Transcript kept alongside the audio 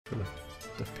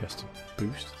for the FPS to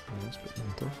boost. Oh, that's a bit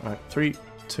mental. Alright, 3,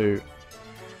 2...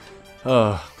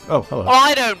 oh, hello. Well,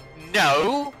 I don't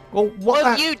know. Well, What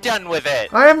have you done with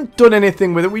it? I haven't done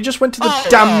anything with it. We just went to the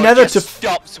damn nether to...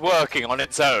 stops working on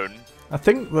its own. I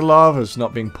think the lava's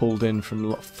not being pulled in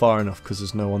from far enough because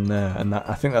there's no one there, and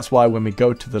I think that's why when we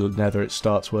go to the nether it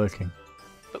starts working.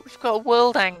 But we've got a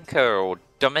world anchor or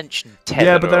dimension tether.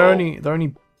 Yeah, but they're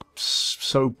only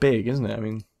so big, isn't it? I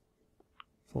mean,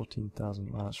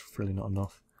 14,000. Well, that's really not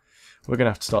enough. We're gonna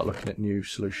have to start looking at new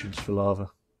solutions for lava.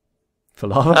 For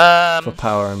lava? For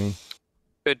power, I mean.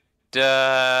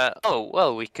 Oh,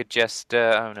 well, we could just...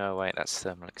 oh, no, wait, that's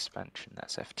thermal expansion.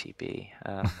 That's FTB.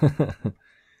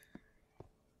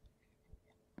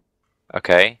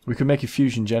 Okay. We could make a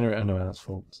fusion generator. No, that's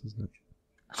false, isn't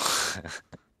it?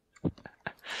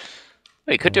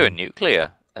 We could do a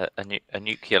nuclear. A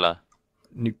nuclear.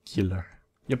 Nuclear.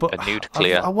 Yeah, but a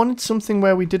nuclear. I wanted something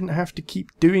where we didn't have to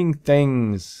keep doing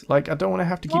things. Like, I don't want to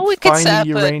have to keep we could finding set up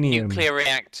uranium. A nuclear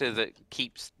reactor that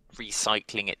keeps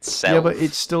recycling itself. Yeah, but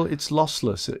it's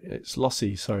lossless. It's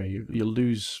lossy. Sorry, you'll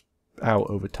lose out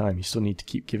over time. You still need to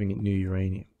keep giving it new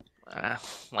uranium.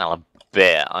 Well, a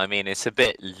bit. I mean, it's a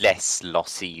bit less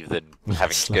lossy than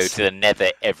having to go to the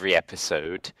nether every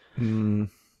episode.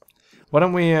 Why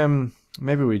don't we?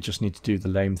 Maybe we just need to do the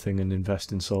lame thing and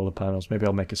invest in solar panels. Maybe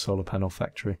I'll make a solar panel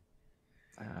factory.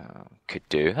 Could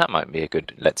do. That might be a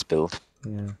good let's build.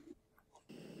 Yeah.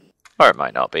 Or it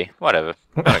might not be. Whatever.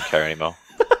 I don't care anymore.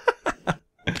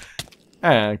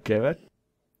 Okay, right.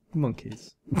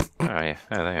 Monkeys. Oh yeah.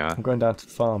 Oh, there you are. I'm going down to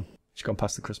the farm. Just gone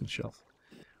past the Christmas shelf.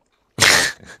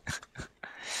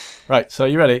 Right, so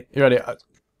you ready? You ready?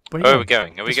 Where are we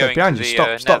going? Are we going to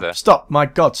the nether? Stop! My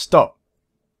God, stop!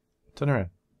 Turn around.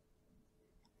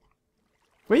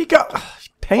 Where you go?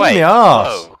 Pain in the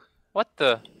arse. Whoa. What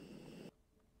the?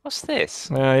 What's this?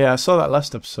 Yeah, I saw that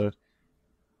last episode.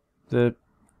 I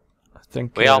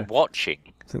think we are watching.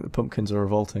 I think the pumpkins are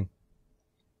revolting.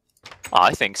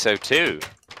 I think so too.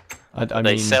 I they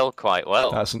mean, sell quite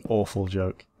well. That's an awful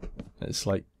joke. It's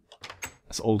like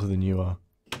that's older than you are.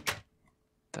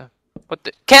 What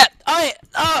the cat?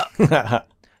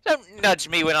 Don't nudge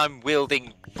me when I'm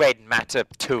wielding red matter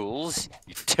tools.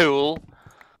 You tool.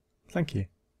 Thank you.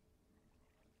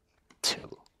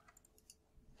 Tool.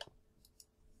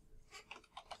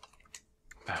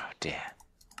 Oh dear.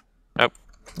 Nope.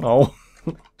 Oh.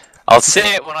 I'll see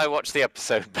it when I watch the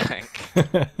episode back.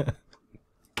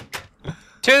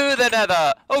 To the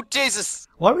nether! Oh Jesus!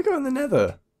 Why are we going the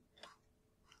nether?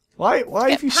 Why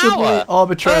have you suddenly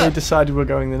arbitrarily decided we're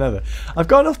going the nether? I've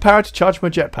got enough power to charge my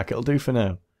jetpack, it'll do for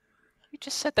now. You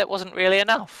just said that wasn't really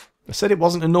enough. I said it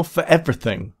wasn't enough for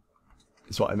everything,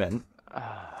 is what I meant.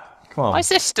 Come on. Why is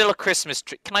there still a Christmas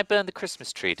tree? Can I burn the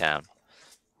Christmas tree down?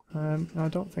 I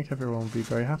don't think everyone will be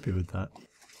very happy with that.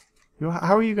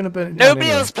 How are you going to burn it down Nobody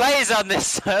anyway? else plays on this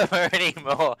server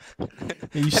anymore.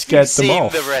 You scared them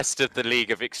off. Have you seen the rest of the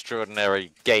League of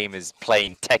Extraordinary Gamers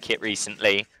playing Tekkit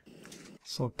recently?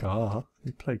 So gar,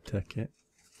 we played Tekkit.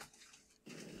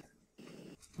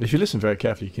 If you listen very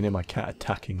carefully, you can hear my cat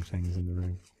attacking things in the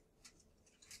room.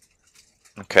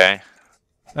 Okay.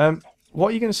 What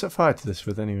are you going to set fire to this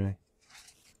with anyway?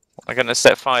 I'm going to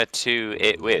set fire to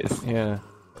it with. Yeah.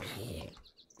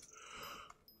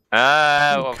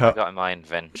 What have I got in my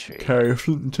inventory? Carry a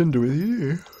flint and tinder with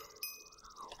you.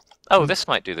 Oh, this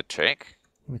might do the trick.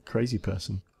 I'm a crazy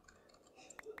person.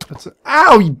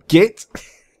 Ow, you git!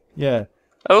 Yeah.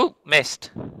 Oh,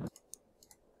 missed.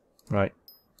 Right.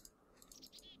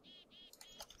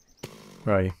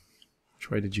 Where are you? Which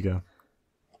way did you go?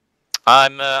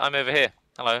 I'm over here.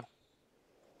 Hello.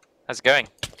 How's it going?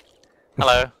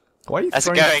 Hello. Why are you How's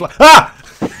it throwing going? Ah!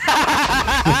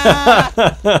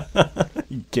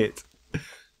 You git.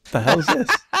 The hell's this?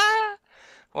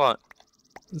 What?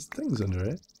 There's things under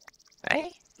it.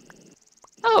 Hey?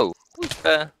 Oh, we've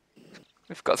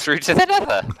got through to the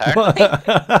nether, apparently.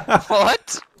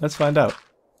 What? Let's find out.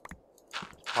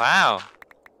 Wow.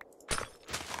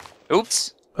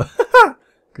 Oops.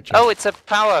 Good job. Oh, it's a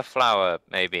power flower,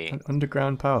 maybe. An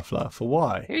underground power flower. For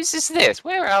why? Whose is this?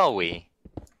 Where are we?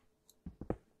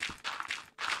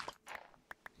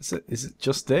 Is it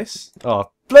just this?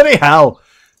 Oh, bloody hell!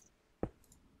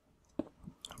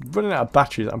 I'm running out of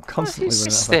batteries. I'm constantly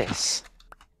running out of batteries. This?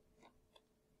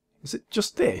 Is it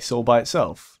just this all by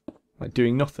itself? Like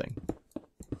doing nothing?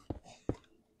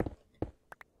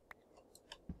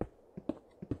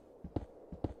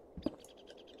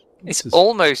 It's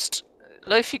almost...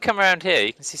 Look, if you come around here,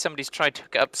 you can see somebody's tried to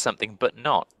hook up something, but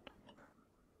not.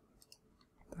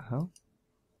 What the hell?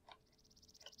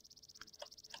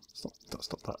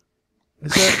 Stop that.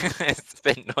 Is there... It's a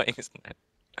bit annoying, isn't it?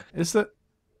 Is that...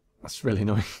 That's really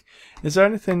annoying. Is there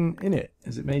anything in it?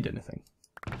 Has it made anything?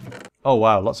 Oh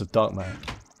wow, lots of dark matter.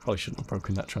 Probably shouldn't have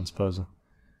broken that transposer.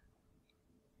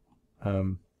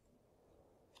 Oh,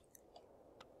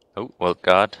 well,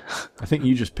 God. I think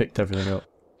you just picked everything up.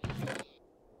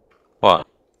 What?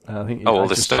 I think all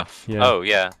this stuff. Yeah. Oh,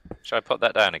 yeah. Should I put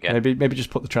that down again? Maybe just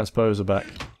put the transposer back.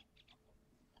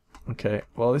 Okay.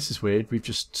 Well, this is weird. We've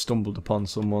just stumbled upon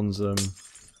someone's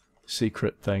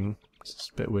secret thing. It's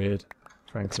a bit weird,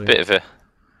 frankly. It's a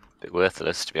bit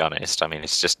worthless, to be honest. I mean,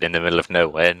 it's just in the middle of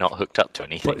nowhere, not hooked up to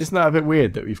anything. But isn't that a bit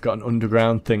weird that we've got an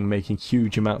underground thing making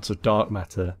huge amounts of dark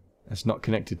matter that's not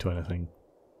connected to anything?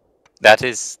 That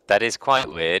is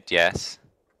quite weird. Yes.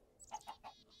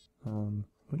 I wonder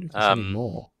if there's any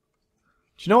more.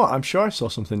 Do you know what? I'm sure I saw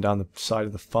something down the side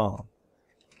of the farm.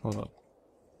 Hold on.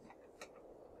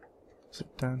 Is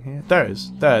it down here? There it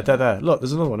is. There. Look,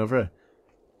 there's another one over here.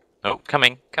 Oh,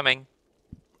 coming.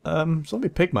 Zombie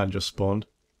pigman just spawned.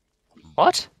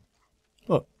 What?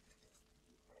 Look.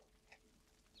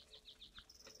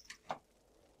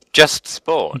 Just He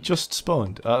spawned? just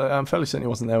spawned. I'm fairly certain he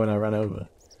wasn't there when I ran over.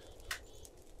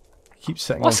 He keeps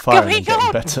setting What's on fire and going getting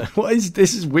on? better. What is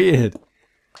this? Is weird.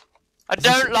 I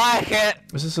don't like it!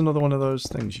 Is this another one of those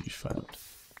things you found?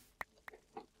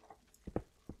 Where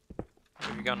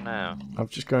have you gone now? I'm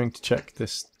just going to check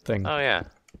this thing. Oh, yeah.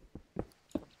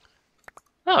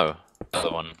 Oh,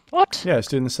 another one. What? Yeah, it's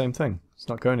doing the same thing. It's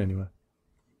not going anywhere.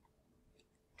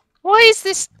 Why is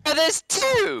this? Oh, there's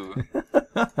two!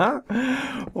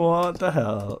 What the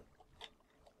hell?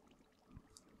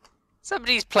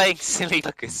 Somebody's playing silly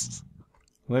locusts.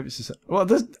 Maybe it's just... Well,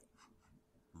 there's...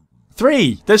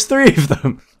 Three! There's three of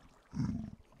them!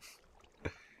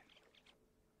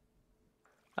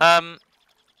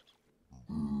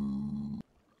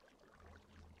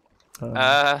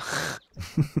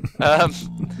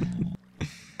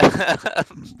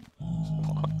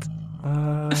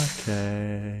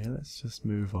 Okay, let's just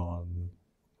move on.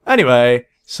 Anyway,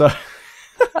 so...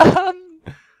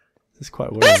 It's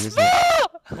quite worrying, isn't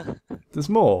it? There's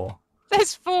more?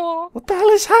 There's four! What the hell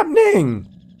is happening?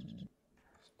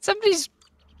 Somebody's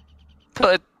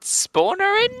put a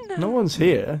spawner in? No one's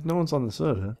here. No one's on the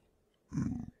server.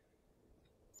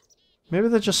 Maybe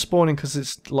they're just spawning because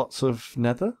it's lots of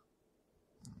nether?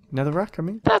 Netherrack, I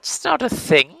mean? That's not a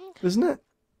thing. Isn't it?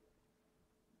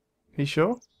 Are you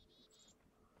sure?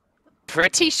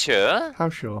 Pretty sure. How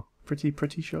sure?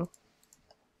 Pretty sure?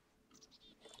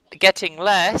 Getting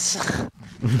less.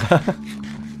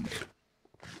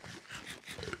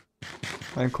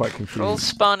 I'm quite confused.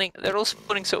 They're all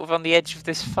spawning sort of on the edge of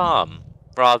this farm.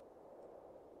 Rather.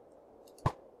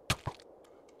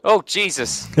 Oh,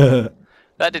 Jesus. That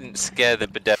didn't scare the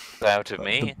bedevils out of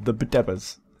me. The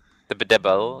bedevils. The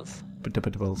bedevils.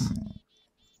 Bedevils.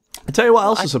 I tell you what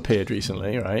else has appeared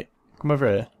recently, right? Come over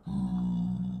here.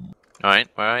 Alright,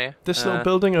 where are you? This little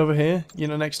building over here, you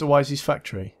know, next to Wisey's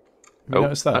factory. Have you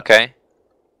noticed that? Okay.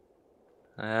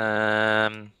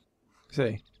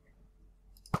 See?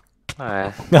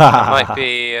 Might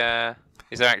be,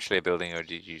 is there actually a building, or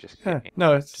did you just Yeah,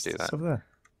 no, it's do that? over there.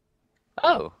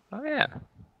 Oh yeah.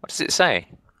 What does it say?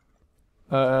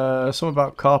 Something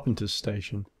about Carpenter's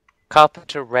Station.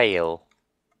 Carpenter Rail.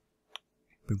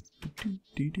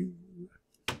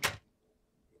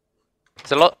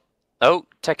 It's a lot. Oh,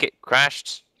 Tekkit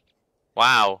crashed.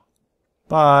 Wow.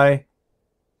 Bye.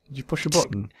 Did you push a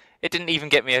button? It didn't even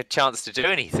get me a chance to do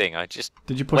anything. I just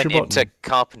Did you push went a button? into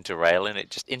Carpenter Rail and it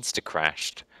just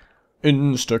insta-crashed.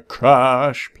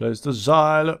 Insta-crash plays the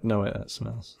xylophone. No, wait, that's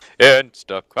something else.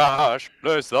 Insta-crash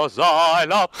plays the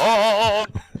xylophone.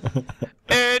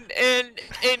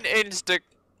 Insta-crash.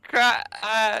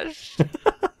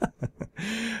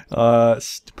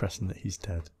 It's depressing that he's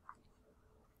dead.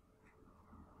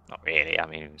 Not really. I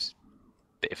mean, he was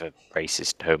a bit of a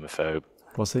racist homophobe.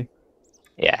 Was he?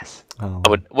 Yes. Oh. I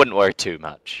wouldn't worry too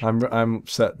much. I'm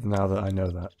upset now that I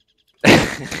know that.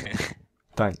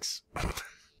 Thanks.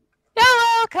 You're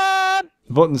welcome!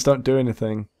 The buttons don't do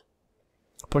anything.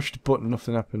 I pushed a button,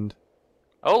 nothing happened.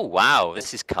 Oh, wow.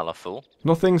 This is colourful.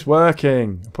 Nothing's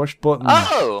working. I pushed buttons.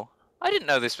 Oh! I didn't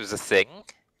know this was a thing.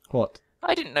 What?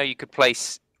 I didn't know you could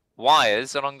place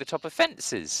wires along the top of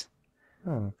fences.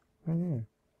 Oh, yeah.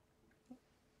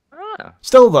 Ah.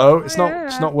 Still though, it's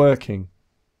not working.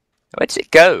 Where does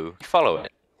it go? You follow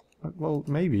it. Well,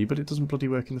 maybe, but it doesn't bloody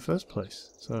work in the first place.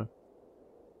 So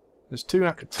there's two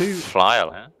Fly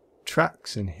along.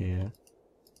 tracks in here.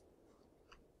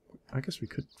 I guess we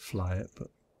could fly it, but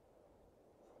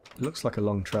it looks like a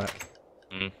long track.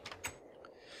 Mm.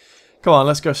 Come on,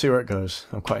 let's go see where it goes.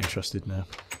 I'm quite interested now.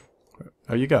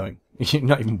 Are you going? You're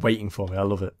not even waiting for me. I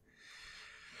love it.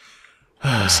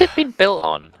 What's it been built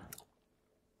on?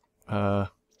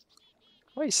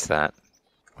 What What is that?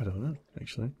 I don't know,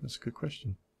 actually. That's a good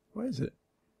question. What is it?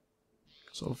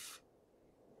 Sort of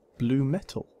blue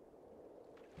metal.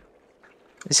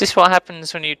 Is this what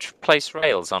happens when you place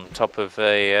rails on top of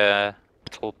a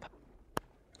metal?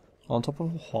 On top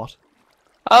of what?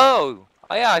 Oh,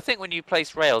 yeah. I think when you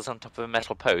place rails on top of a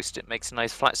metal post, it makes a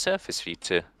nice flat surface for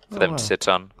them wow. to sit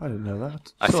on. I didn't know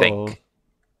that. I think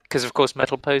because of course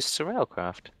metal posts are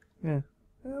railcraft. Yeah.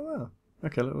 Yeah. Well.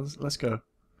 Okay. Let's go.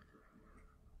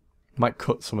 Might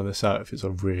cut some of this out if it's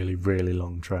a really, really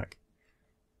long track.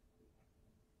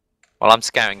 Well, I'm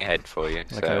scouting ahead for you.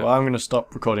 So. Okay, well, I'm going to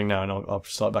stop recording now and I'll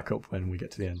start back up when we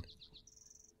get to the end.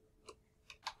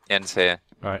 The end's here.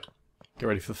 Alright, get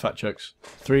ready for the fat jokes.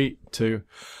 3, 2...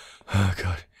 Oh,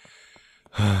 God.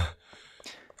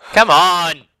 Come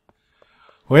on!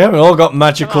 We haven't all got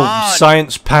magical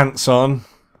science pants on.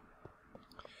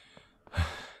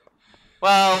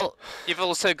 Well, you've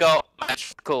also got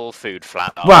magical food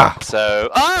flat on. Wow! So...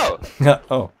 Oh!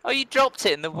 Oh, You dropped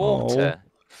it in the water.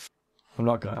 I'm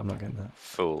not getting that.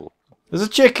 Fool. There's a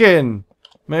chicken!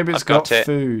 Maybe it's I've got it.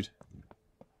 food.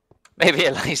 Maybe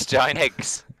it lays giant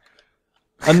eggs.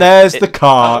 And there's the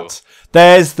cart. Oh.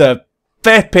 There's the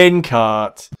flipping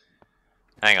cart.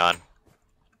 Hang on.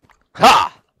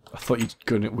 Ha! I thought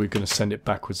we were gonna send it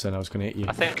backwards then I was gonna hit you.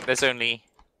 I think there's only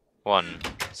one,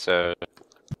 so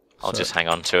I'll just hang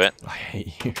on to it. I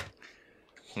hate you.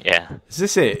 Yeah. Is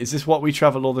this it? Is this what we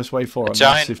travel all this way for? A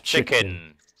giant massive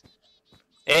chicken.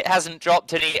 It hasn't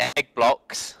dropped any egg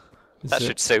blocks. Is That it?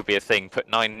 should so be a thing. Put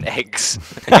 9 eggs.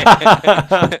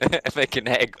 Make an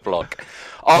egg block.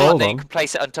 Oh, Hold then on. you can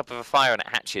place it on top of a fire and it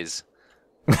hatches.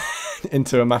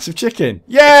 Into a massive chicken. Into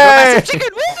a Yay! massive chicken!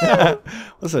 Woo!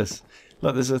 What's this?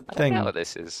 Look, there's a I don't thing. know what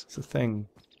this is. It's a thing.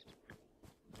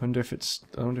 I wonder if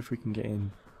we can get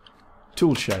in.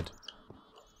 Tool shed.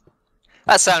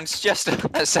 That sounds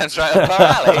right up our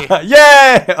alley.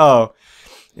 Yeah! Oh.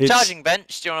 It's, Charging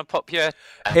bench. Do you want to pop your?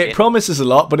 it promises a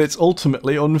lot, but it's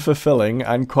ultimately unfulfilling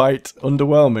and quite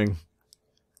underwhelming.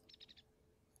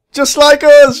 Just like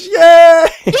us! Yay!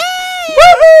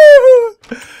 Woohoo!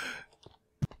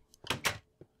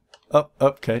 Oh,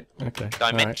 okay.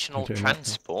 Dimensional right.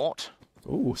 transport.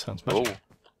 Ooh, sounds magic.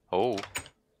 Oh.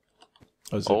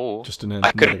 Oh, is Oh. it just an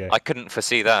I couldn't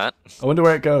foresee that. I wonder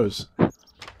where it goes.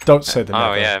 Don't say the nether.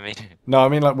 Oh yeah, I mean. No, I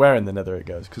mean like where in the nether it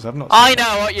goes, because I've not. I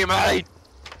know what you mean.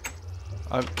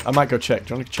 I might go check.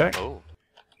 Do you want to check? Oh.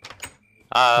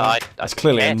 That's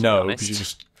clearly a to be no, honest. because you're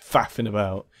just faffing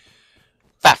about.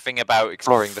 Faffing about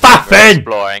exploring the Faffing! thing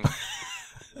we're exploring.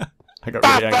 I got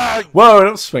really angry. Whoa,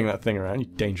 don't swing that thing around, you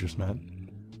dangerous man.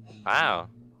 Wow.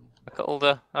 Look at all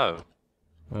the... Oh.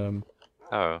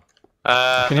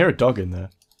 I can hear a dog in there.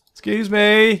 Excuse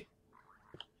me!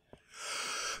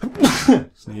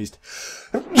 Sneezed.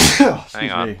 Excuse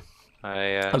Hang on. me.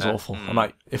 That was awful. I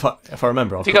might, if I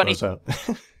remember, I'll Have you cut got those out.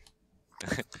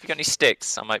 If you got any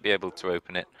sticks, I might be able to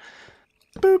open it.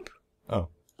 Boop. Oh.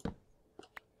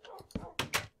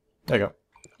 There you go.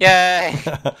 Yay!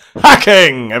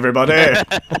 Hacking, everybody!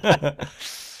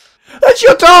 That's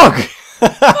your dog!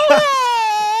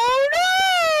 Oh,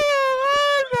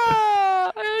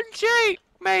 no! Jake,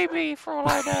 maybe, for all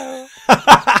I know.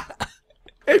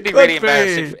 It'd be really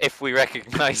embarrassing if we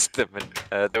recognised them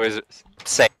and there was,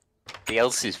 say, somebody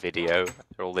else's video.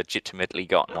 They're all legitimately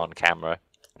gotten on camera.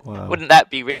 Wow. Wouldn't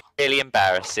that be really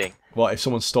embarrassing? What, if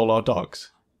someone stole our dogs?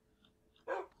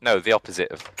 No, the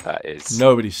opposite of that is.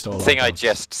 Nobody stole The our thing dogs. I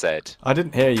just said. I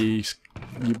didn't hear you.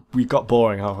 We got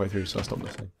boring halfway through, so I stopped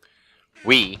listening.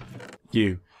 We?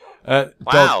 You.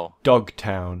 Wow.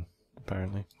 Dogtown,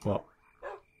 apparently. What?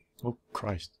 Oh,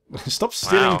 Christ. Stop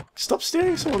stealing. Wow. Stop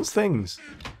stealing someone's things.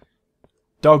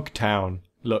 Dogtown.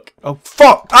 Look. Oh,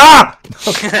 fuck! Ah!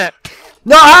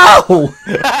 No!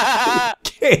 Ow!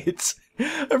 Kids!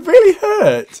 I'm really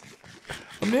hurt.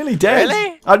 I'm nearly dead.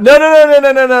 Really?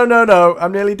 No.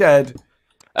 I'm nearly dead.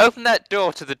 Open that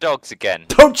door to the dogs again.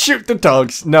 Don't shoot the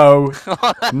dogs. No.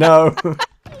 No.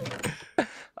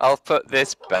 I'll put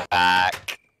this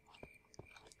back.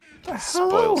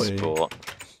 Spoil sport.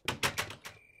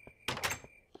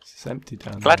 It's empty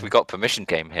down Glad there. we got permission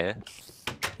came here.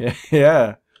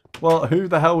 Yeah. Well, who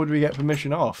the hell would we get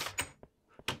permission off?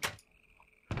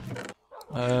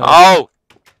 Oh!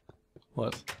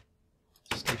 What?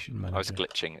 Station manager. I was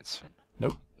glitching. It's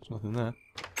Nope, there's nothing there.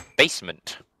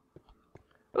 basement.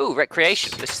 Ooh,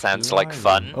 recreation. This sounds like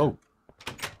fun. Oh.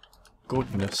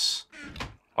 Goodness.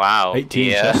 Wow. 18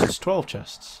 the chests, 12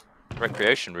 chests.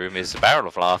 recreation room is a barrel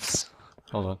of laughs.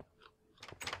 Hold on.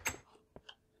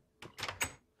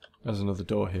 There's another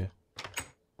door here.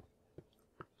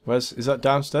 Is that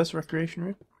downstairs, recreation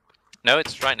room? No,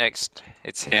 it's right next.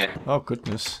 It's here. Oh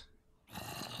goodness.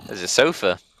 There's a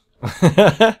sofa.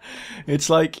 It's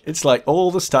like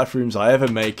all the staff rooms I ever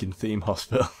make in Theme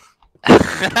Hospital.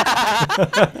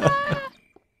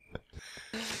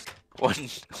 one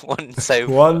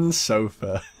sofa. One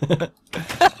sofa.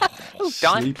 Oh,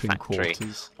 Sleeping factory.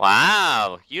 quarters.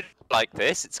 Wow, you'd like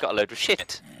this. It's got a load of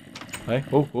shit. Hey,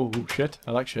 oh, shit.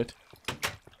 I like shit.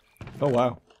 Oh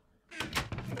wow.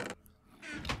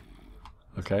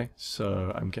 Okay,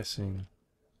 so I'm guessing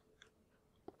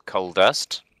Coal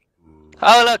dust.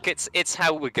 Oh look, it's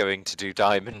how we're going to do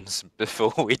diamonds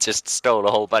before we just stole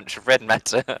a whole bunch of red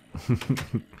matter.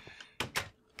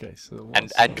 Okay, so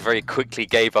and very quickly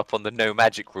gave up on the no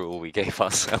magic rule we gave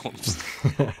ourselves.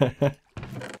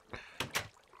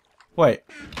 Wait.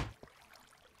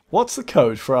 What's the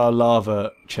code for our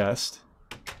lava chest?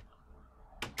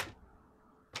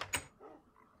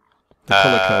 The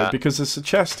colour code, because there's a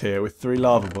chest here with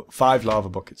 5 lava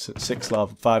buckets,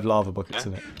 5 lava buckets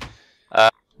in it.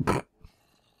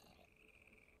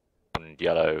 And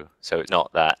yellow, so it's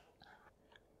not that.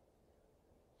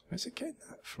 Where's it getting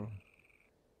that from?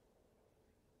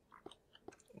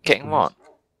 Getting what?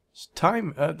 It's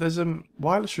time. There's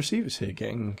wireless receivers here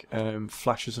getting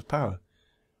flashes of power.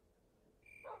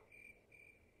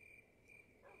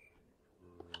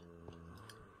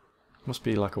 Must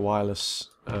be like a wireless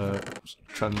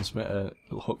transmitter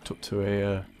hooked up to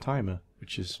a timer,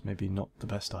 which is maybe not the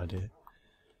best idea.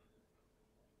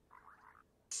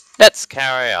 Let's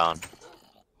carry on.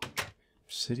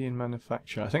 Obsidian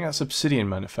manufacture. I think that's obsidian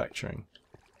manufacturing.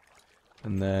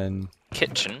 And then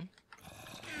Kitchen.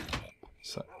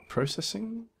 is that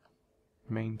processing?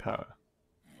 Main power.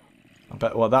 I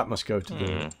bet. Well, that must go to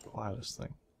the wireless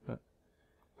thing. But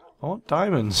I want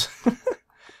diamonds.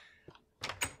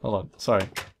 Hold on. Sorry.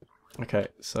 Okay.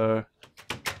 So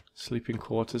sleeping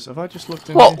quarters. Have I just looked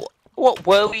in here? What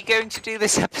were we going to do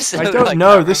this episode? I don't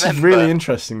know. This is really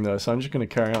interesting though, so I'm just going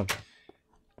to carry on.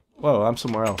 Whoa, I'm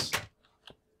somewhere else.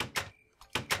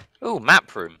 Ooh,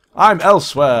 map room. I'm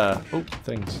elsewhere. Oh,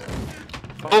 things.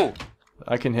 Oh.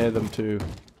 I can hear them too.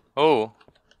 Oh.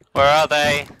 Where are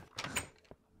they?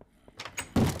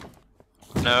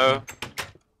 No.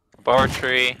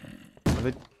 Laboratory. Are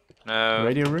they No.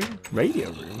 radio room?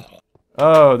 Radio room?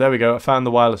 Oh, there we go. I found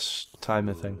the wireless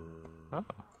timer thing. Oh.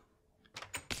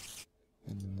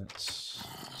 And that's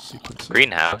sequencing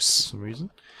Greenhouse. for some reason.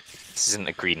 This isn't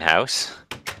a greenhouse.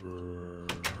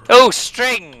 Oh,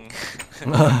 string!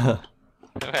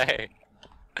 Hey.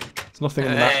 There's nothing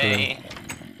in the map room.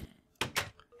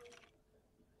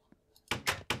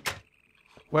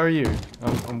 Where are you?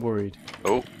 I'm worried.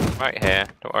 Oh, right here.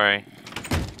 Don't worry.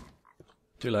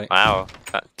 Too late. Wow,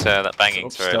 that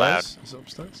banging's very loud. Is it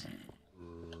upstairs?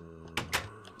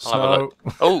 I'll have a look.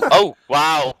 Oh,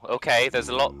 wow. Okay, there's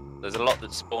a lot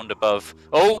that spawned above.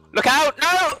 Oh, look out!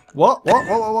 No! What?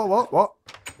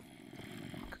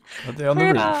 Are they on the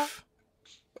roof?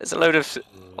 There's a load of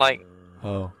like.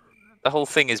 Oh. The whole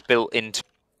thing is built into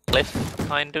a cliff,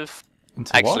 kind of.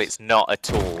 Into Actually, what? it's not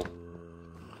at all.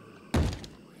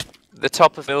 The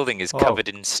top of the building is covered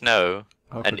in snow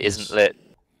and isn't lit.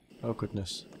 Oh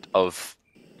goodness. Of.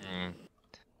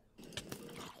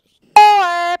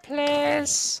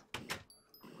 Fireplace.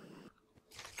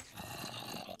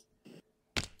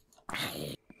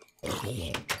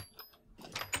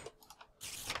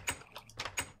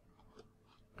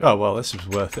 Oh well, this was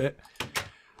worth it.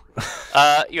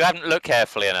 You haven't looked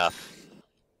carefully enough.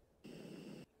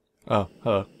 Oh,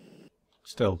 hello.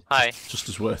 Still, Hi. just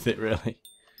as worth it, really.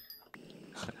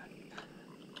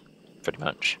 Pretty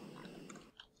much.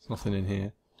 There's nothing in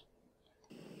here.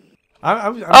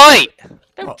 Oi!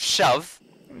 Don't shove.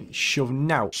 Shove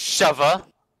now. Shover.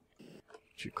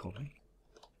 What you call me?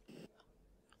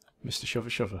 Mr.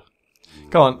 Shover.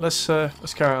 Go on, let's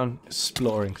carry on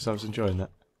exploring because I was enjoying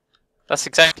that. That's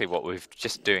exactly what we're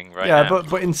just doing right now. Yeah,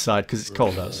 but inside because it's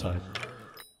cold outside.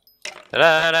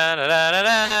 I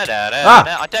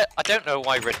don't know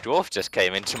why Red Dwarf just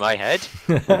came into my head.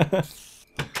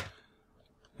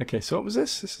 Okay, so what was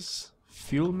this? This is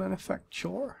fuel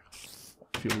manufacture.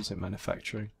 Fuels in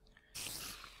manufacturing.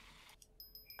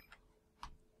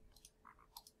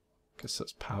 Guess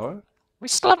that's power. We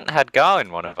still haven't had Gar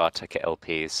in one of our Tekkit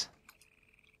LPs.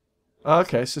 Oh,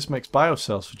 okay, so this makes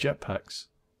biocells for jetpacks.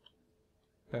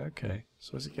 Okay,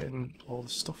 so where's it getting all the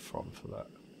stuff from for that?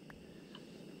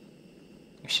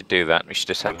 We should do that. We should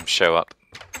just have him show up.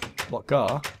 What,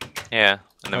 Gar? Yeah,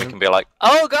 and then we can be like,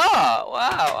 "Oh, Gar!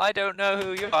 Wow, I don't know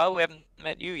who you are. We haven't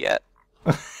met you yet."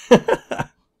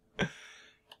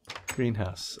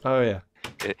 Greenhouse. Oh yeah.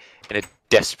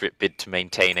 desperate bid to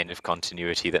maintain any of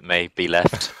continuity that may be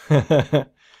left.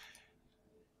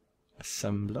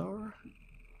 Assembler.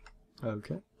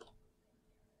 Okay.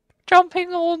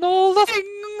 Jumping on all the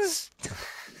things!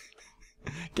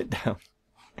 Get down.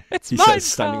 It's He mine, says,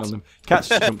 standing on them. Cat's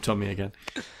just jumped on me again.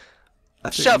 I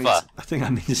think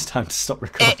that means it's time to stop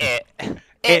recording.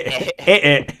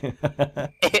 The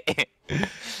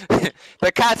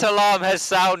cat alarm has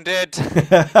sounded.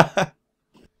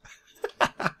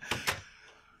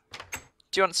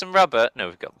 Do you want some rubber? No,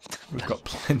 we've got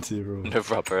plenty of rubber. No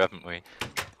rubber, haven't we?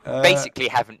 Basically,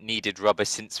 haven't needed rubber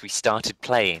since we started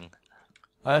playing.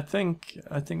 I think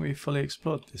we fully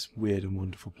explored this weird and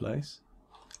wonderful place.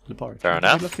 Laboratory. Fair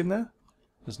enough. Did you look in there?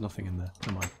 There's nothing in there.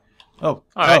 Come on. Oh.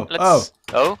 Alright, let's...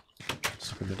 Oh?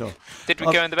 Let's open the door. Did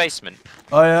we go in the basement?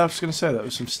 Oh yeah, I was going to say there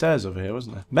was some stairs over here,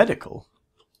 wasn't there? Medical?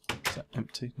 Is that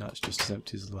empty? No, it's just as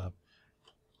empty as the lab.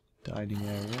 Dining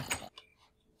area.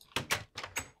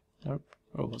 Nope.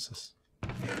 Oh, what's this?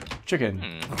 Chicken.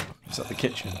 Is that the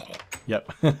kitchen?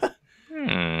 Yep.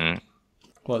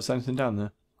 Well, is there anything down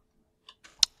there?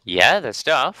 Yeah, there's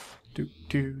stuff. Do.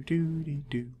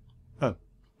 Oh.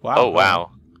 Wow. Oh,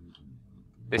 wow.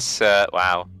 This,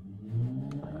 wow.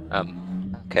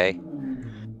 Okay.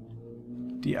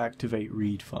 Deactivate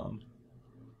reed farm.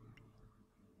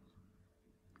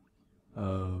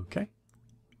 Okay.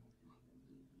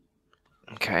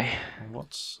 Okay. And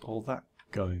what's all that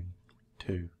going?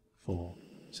 2, 4,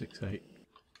 6, 8.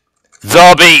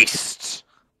 The beast!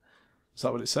 Is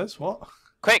that what it says? What?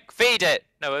 Quick, feed it!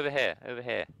 No, over here, over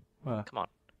here. Where? Come on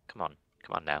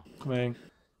now. Coming.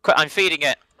 Quick, I'm feeding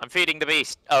it! I'm feeding the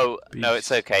beast! Oh, Beast. no,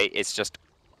 it's okay, it's just...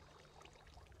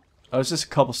 Oh, is this a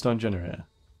cobblestone generator?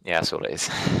 Yeah, that's all it is.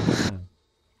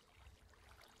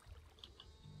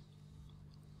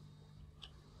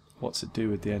 What's it do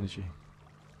with the energy?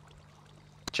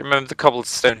 Do you remember the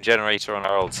cobblestone generator on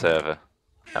our old server?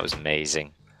 That was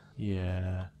amazing.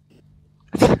 Yeah.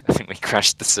 I think we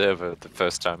crashed the server the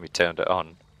first time we turned it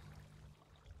on.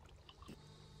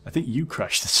 I think you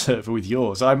crashed the server with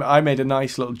yours. I made a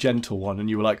nice little gentle one and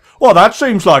you were like, well, that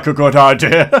seems like a good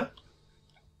idea.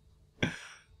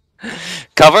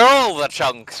 Cover all the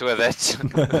chunks with it.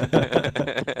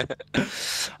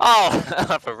 I'll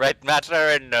have a red matter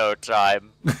in no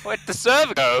time. Where'd the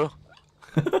server go?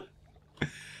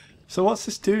 So what's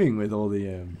this doing with all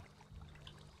the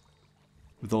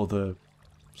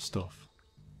stuff?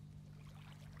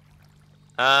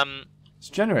 It's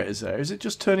generators there. Is it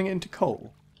just turning it into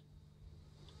coal?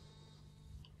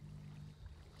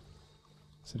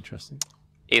 It's interesting.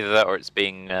 Either that or it's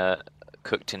being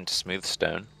cooked into smooth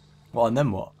stone. Well, and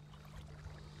then what?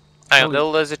 Hang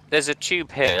on, there's a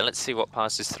tube here. Let's see what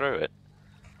passes through it.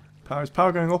 Is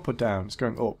power going up or down? It's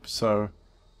going up, so...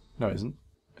 No, it isn't.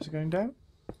 Is it going down?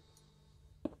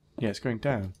 Yeah, it's going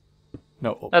down.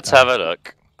 No, up. Let's down. have a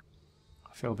look.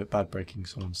 I feel a bit bad breaking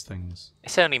someone's things.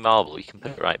 It's only marble. You can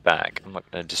put it right back. I'm not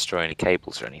going to destroy any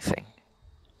cables or anything.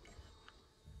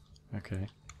 Okay.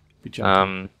 Be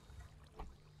gentle.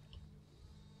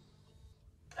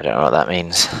 I don't know what that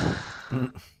means.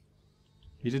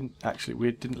 You didn't actually.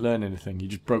 We didn't learn anything. You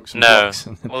just broke some No. blocks.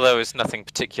 Well, there was nothing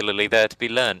particularly there to be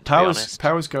learned. To be honest.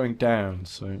 Power's going down,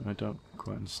 so I don't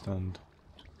quite understand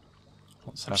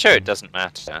what's happening. I'm sure it doesn't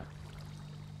matter.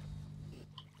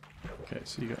 Okay,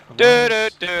 so you got.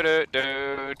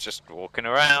 Do. Just walking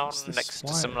around next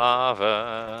to some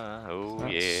lava. Oh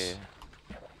That's... yeah.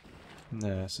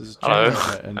 No, so there's a Hello.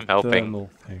 generator and I'm helping. thermal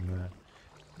thing there.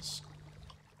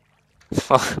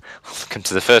 Welcome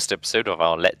to the first episode of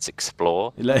our Let's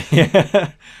Explore.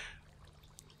 Yeah.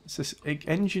 Is this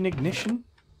engine ignition?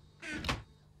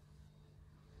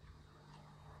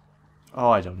 Oh,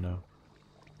 I don't know.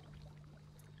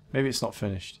 Maybe it's not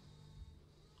finished.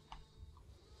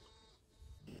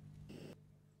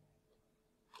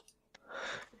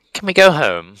 Can we go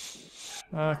home?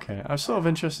 Okay, I'm sort of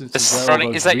interested The to where front- all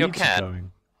those is that your reeds are cat?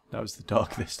 going. That was the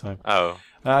dog this time. Oh.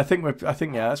 I think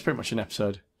yeah, that's pretty much an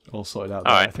episode all sorted out. All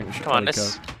There. right. I think we should Come on, probably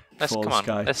let's go come before on. this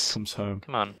guy Let's comes home.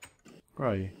 come on. Where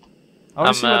are you? I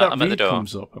want to see where that I'm at the reed door.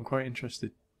 comes up. I'm quite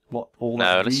interested. What all No,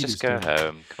 that let's reed just is go doing.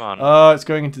 home. Come on. Oh, it's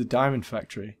going into the diamond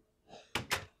factory.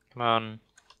 Come on.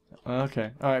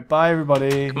 Okay. All right. Bye,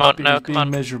 everybody. Come on, He's no, being come on.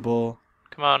 miserable.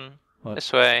 Come on. What?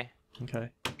 This way. Okay.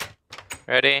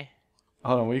 Ready?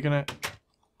 Hold on. We're gonna.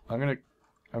 I'm gonna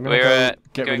We're go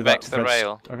get going rid of back that to the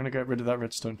rail. I'm gonna get rid of that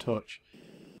redstone torch.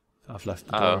 I've left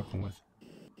the door Oh. open with.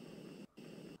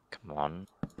 Come on.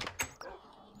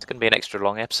 It's going to be an extra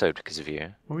long episode because of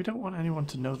you. Well, we don't want anyone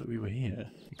to know that we were here,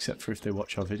 except for if they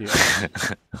watch our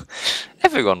videos.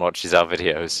 Everyone watches our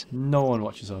videos. No one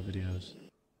watches our videos.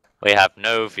 We have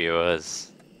no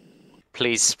viewers.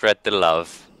 please spread the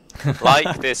love.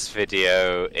 Like this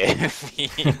video if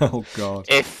you, Oh god.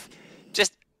 if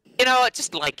just you know what,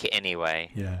 just like it anyway.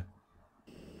 Yeah.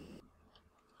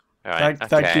 All right.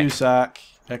 Thank you, Zach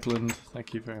Eklund.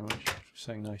 Thank you very much for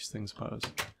saying nice things about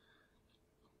us.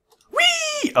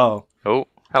 Whee! Oh. Oh,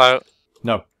 hello.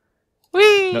 No.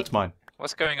 Whee! No, it's mine.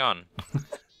 What's going on?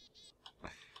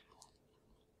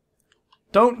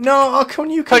 Don't know. Oh, come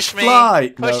on, you can Push me.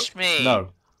 fly. Push me. No.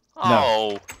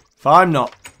 Oh. If I'm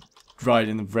not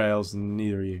riding the rails, then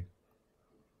neither are you.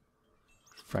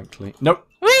 Frankly. Nope.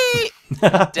 Whee!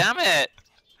 Damn it.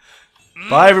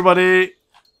 Bye, everybody.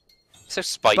 So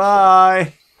spiteful.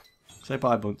 Bye. Say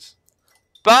bye, Bunce.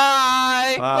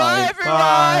 Bye. Bye, everyone.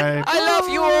 Bye. I love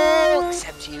you all.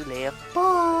 Except you, Liam.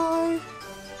 Bye.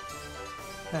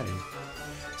 Hey.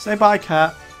 Say bye,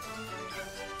 cat.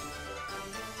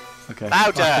 Okay.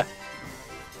 Louder.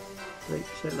 Say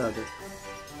it louder.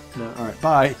 No, alright,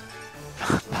 bye.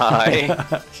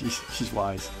 Bye. She's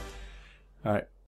wise. Alright.